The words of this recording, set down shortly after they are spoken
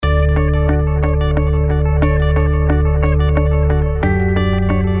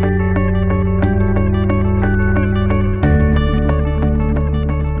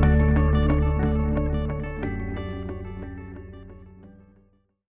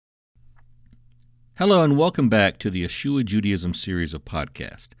Hello and welcome back to the Yeshua Judaism series of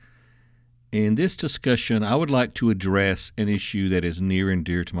podcasts. In this discussion, I would like to address an issue that is near and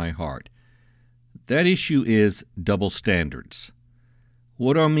dear to my heart. That issue is double standards.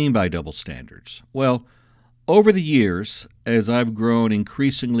 What do I mean by double standards? Well, over the years, as I've grown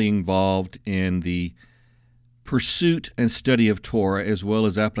increasingly involved in the pursuit and study of Torah, as well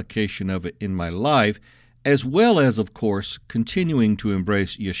as application of it in my life, as well as, of course, continuing to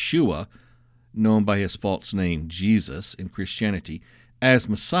embrace Yeshua, known by his false name, Jesus, in Christianity, as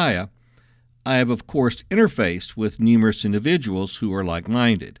Messiah, I have, of course, interfaced with numerous individuals who are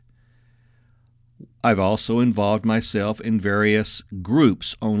like-minded. I've also involved myself in various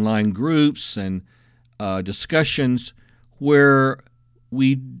groups, online groups and discussions where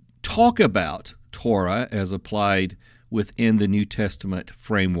we talk about Torah as applied within the New Testament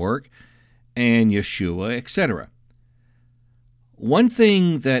framework and Yeshua, etc. One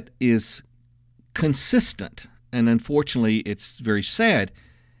thing that is consistent, and unfortunately it's very sad,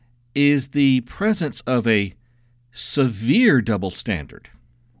 is the presence of a severe double standard.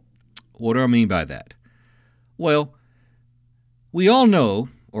 What do I mean by that? Well, we all know,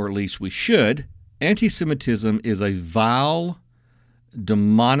 or at least we should, anti-Semitism is a vile,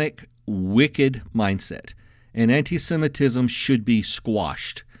 demonic, wicked mindset, and anti-Semitism should be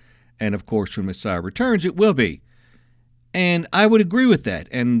squashed. And of course, when Messiah returns, it will be. And I would agree with that.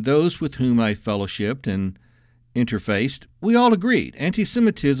 And those with whom I fellowshipped and interfaced, we all agreed.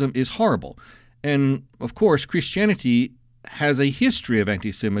 Anti-Semitism is horrible. And of course, Christianity has a history of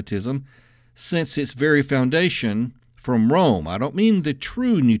anti-Semitism since its very foundation from Rome. I don't mean the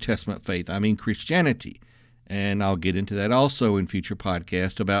true New Testament faith, I mean Christianity. And I'll get into that also in future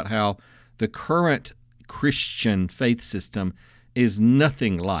podcasts about how the current Christian faith system is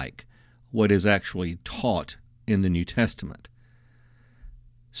nothing like what is actually taught in the New Testament.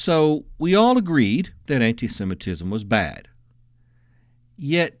 So we all agreed that anti-Semitism was bad.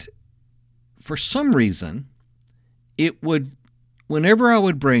 Yet, for some reason, whenever I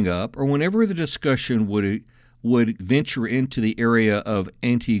would bring up, or whenever the discussion would venture into the area of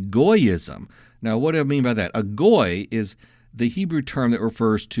anti-Goyism. Now, what do I mean by that? A Goy is the Hebrew term that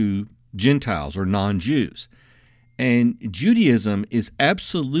refers to Gentiles or non-Jews. And Judaism is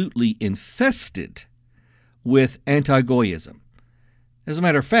absolutely infested with anti-Goyism. As a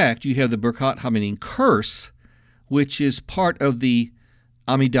matter of fact, you have the Birkat Haminin curse, which is part of the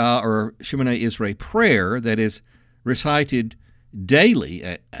Amidah or Shemoneh Esrei prayer that is recited daily,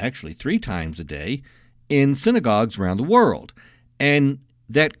 actually 3 times a day, in synagogues around the world. And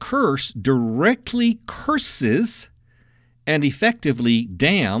that curse directly curses and effectively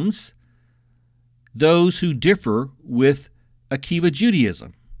damns those who differ with Akiva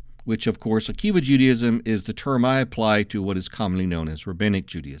Judaism, which, of course, Akiva Judaism is the term I apply to what is commonly known as Rabbinic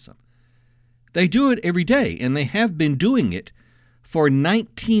Judaism. They do it every day, and they have been doing it for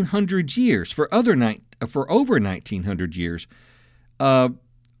 1,900 years, for over 1,900 years.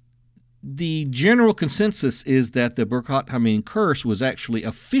 The general consensus is that the Birkat Haminin curse was actually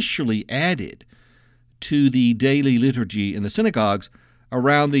officially added to the daily liturgy in the synagogues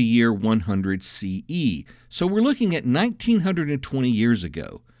around the year 100 CE. So we're looking at 1,920 years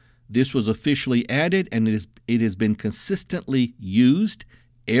ago. This was officially added, and it has been consistently used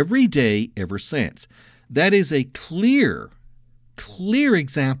every day ever since. That is a clear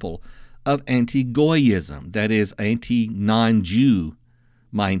example of anti-Goyism, that is, anti-non-Jew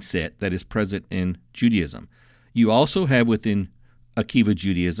mindset that is present in Judaism. You also have within Akiva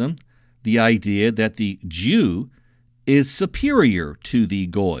Judaism the idea that the Jew is superior to the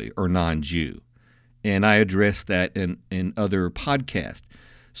Goy or non-Jew, and I address that in other podcasts.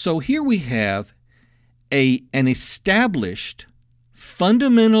 So here we have an established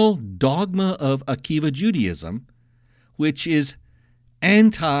fundamental dogma of Akiva Judaism, which is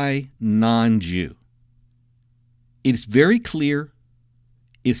anti-non-Jew. It's very clear.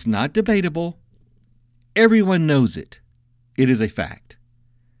 It's not debatable. Everyone knows it. It is a fact.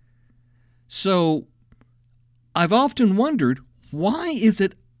 So I've often wondered, why is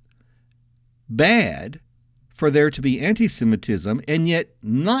it bad for there to be anti-Semitism and yet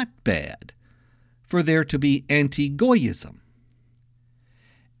not bad for there to be anti-Goyism?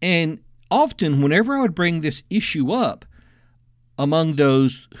 And often, whenever I would bring this issue up among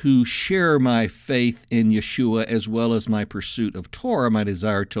those who share my faith in Yeshua as well as my pursuit of Torah, my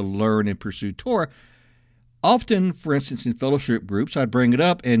desire to learn and pursue Torah, often, for instance, in fellowship groups, I'd bring it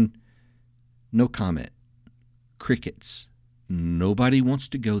up and no comment. Crickets. Nobody wants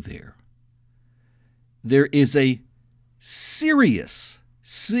to go there. There is a serious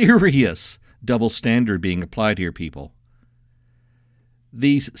double standard being applied here, people.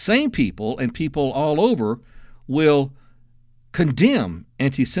 these same people and people all over will condemn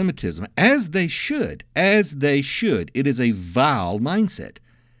anti-Semitism, as they should. It is a vile mindset.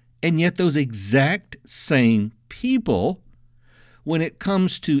 And yet those exact same people, when it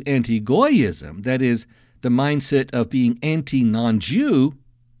comes to anti-Goyism, that is, the mindset of being anti-non-Jew,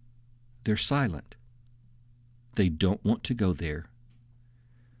 they're silent. They don't want to go there.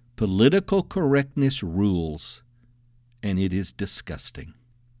 Political correctness rules, and it is disgusting.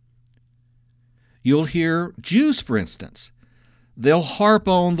 You'll hear Jews, for instance. They'll harp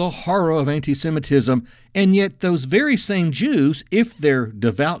on the horror of anti-Semitism, and yet those very same Jews, if they're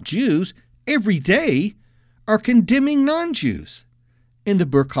devout Jews, every day are condemning non-Jews in the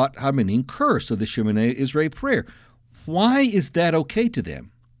Birkat HaMinim curse of the Shemoneh Esrei prayer. Why is that okay to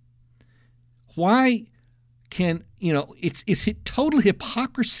them? Why can, it's total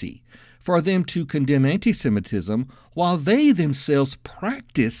hypocrisy for them to condemn anti-Semitism while they themselves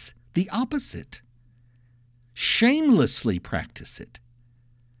practice the opposite. Shamelessly practice it.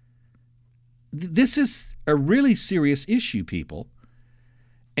 This is a really serious issue, people,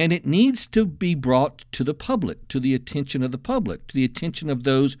 and it needs to be brought to the public, to the attention of the public, to the attention of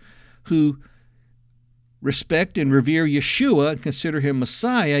those who respect and revere Yeshua and consider him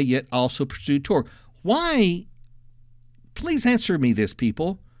Messiah, yet also pursue Torah. Why, please answer me this,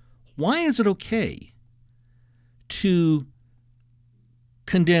 people, why is it okay to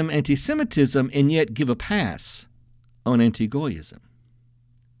condemn anti-Semitism and yet give a pass on anti-Goyism?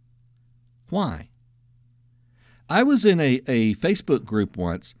 Why? I was in a Facebook group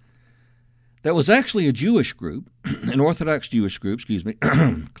once that was actually a Jewish group, an Orthodox Jewish group,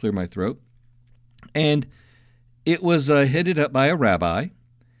 clear my throat, and it was headed up by a rabbi,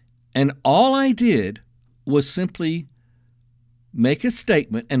 and all I did was simply make a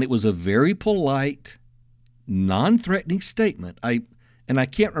statement, and it was a very polite, non-threatening statement. I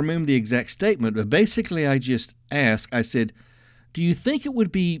can't remember the exact statement, but basically I just asked, I said, do you think it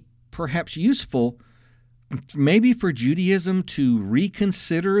would be perhaps useful maybe for Judaism to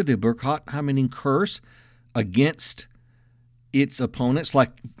reconsider the Birkat HaMinim curse against its opponents?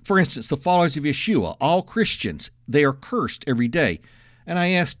 Like, for instance, the followers of Yeshua, all Christians, they are cursed every day. And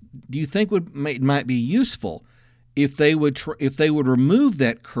I asked, do you think it might be useful if they would remove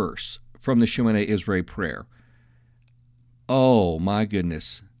that curse from the Shemoneh Esrei prayer? Oh, my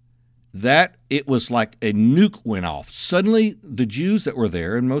goodness. It was like a nuke went off. Suddenly, the Jews that were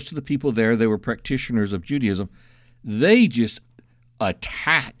there, and most of the people there, they were practitioners of Judaism, they just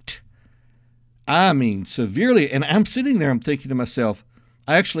attacked. I mean, severely. And I'm sitting there, I'm thinking to myself,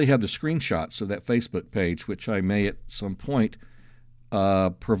 I actually have the screenshots of that Facebook page, which I may at some point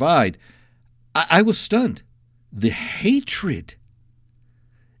provide. I was stunned. The hatred.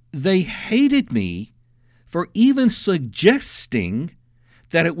 They hated me for even suggesting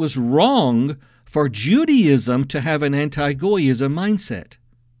that it was wrong for Judaism to have an anti-Goyism mindset.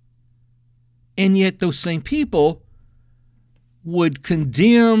 And yet those same people would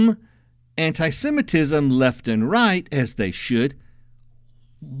condemn anti-Semitism left and right, as they should.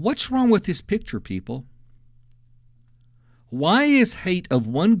 What's wrong with this picture, people? Why is hate of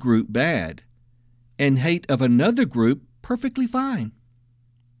one group bad and hate of another group perfectly fine?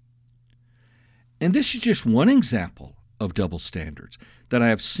 And this is just one example of double standards that I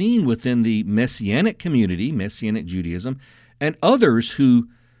have seen within the Messianic community, Messianic Judaism, and others who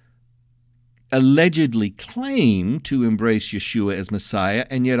allegedly claim to embrace Yeshua as Messiah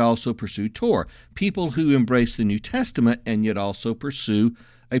and yet also pursue Torah. People who embrace the New Testament and yet also pursue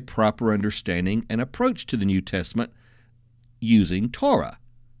a proper understanding and approach to the New Testament using Torah.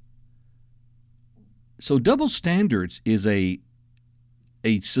 So double standards is a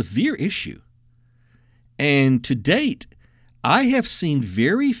severe issue. And to date, I have seen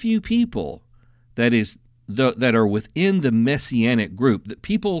very few people that are within the Messianic group, that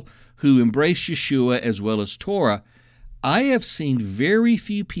people who embrace Yeshua as well as Torah, I have seen very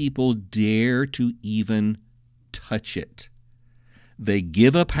few people dare to even touch it. They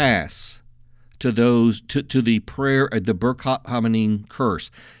give a pass to those to the prayer, the Birkat HaMinim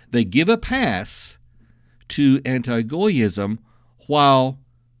curse. They give a pass to anti-Goyism while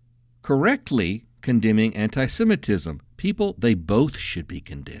correctly condemning anti-Semitism. People, they both should be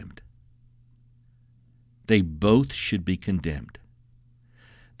condemned. They both should be condemned.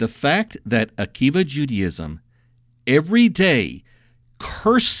 The fact that Akiva Judaism every day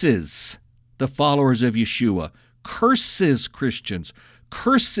curses the followers of Yeshua, curses Christians,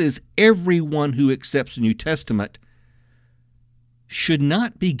 curses everyone who accepts the New Testament, should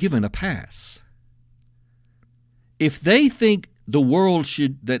not be given a pass. If they think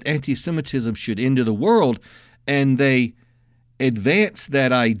that anti-Semitism should end of the world, and they advance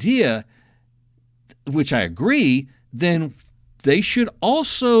that idea, which I agree, then they should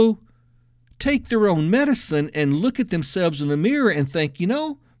also take their own medicine and look at themselves in the mirror and think,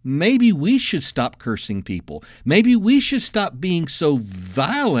 maybe we should stop cursing people. Maybe we should stop being so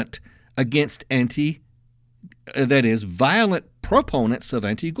violent against violent proponents of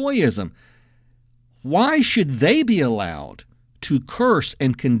anti-Goyism. Why should they be allowed to curse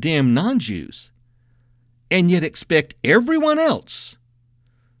and condemn non-Jews and yet expect everyone else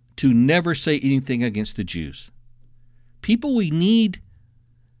to never say anything against the Jews? People, we need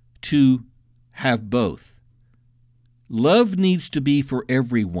to have both. Love needs to be for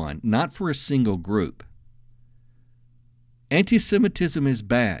everyone, not for a single group. Anti-Semitism is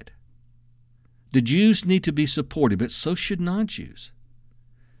bad. The Jews need to be supported, but so should non-Jews.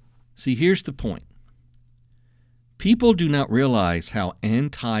 See, here's the point. People do not realize how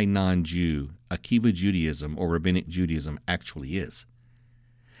anti-non-Jew Akiva Judaism or Rabbinic Judaism actually is.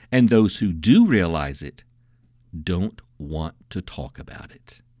 And those who do realize it don't want to talk about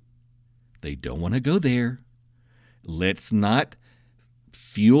it. They don't want to go there. Let's not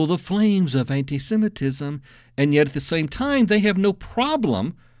fuel the flames of anti-Semitism, and yet at the same time, they have no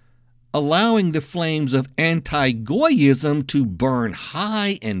problem allowing the flames of anti-Goyism to burn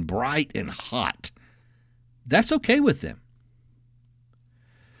high and bright and hot. That's okay with them.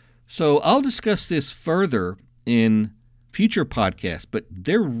 So I'll discuss this further in future podcasts, but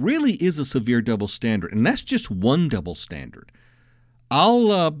there really is a severe double standard, and that's just one double standard.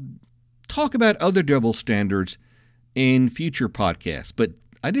 I'll talk about other double standards in future podcasts, but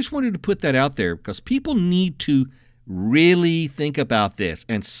I just wanted to put that out there because people need to really think about this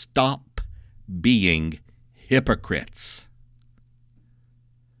and stop being hypocrites.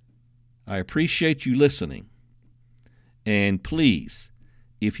 I appreciate you listening, and please,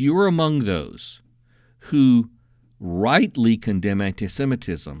 if you are among those who rightly condemn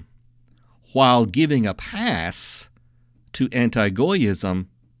anti-Semitism while giving a pass to anti-Goyism,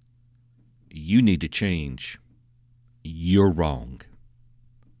 you need to change. You're wrong.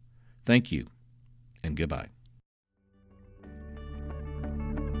 Thank you, and goodbye.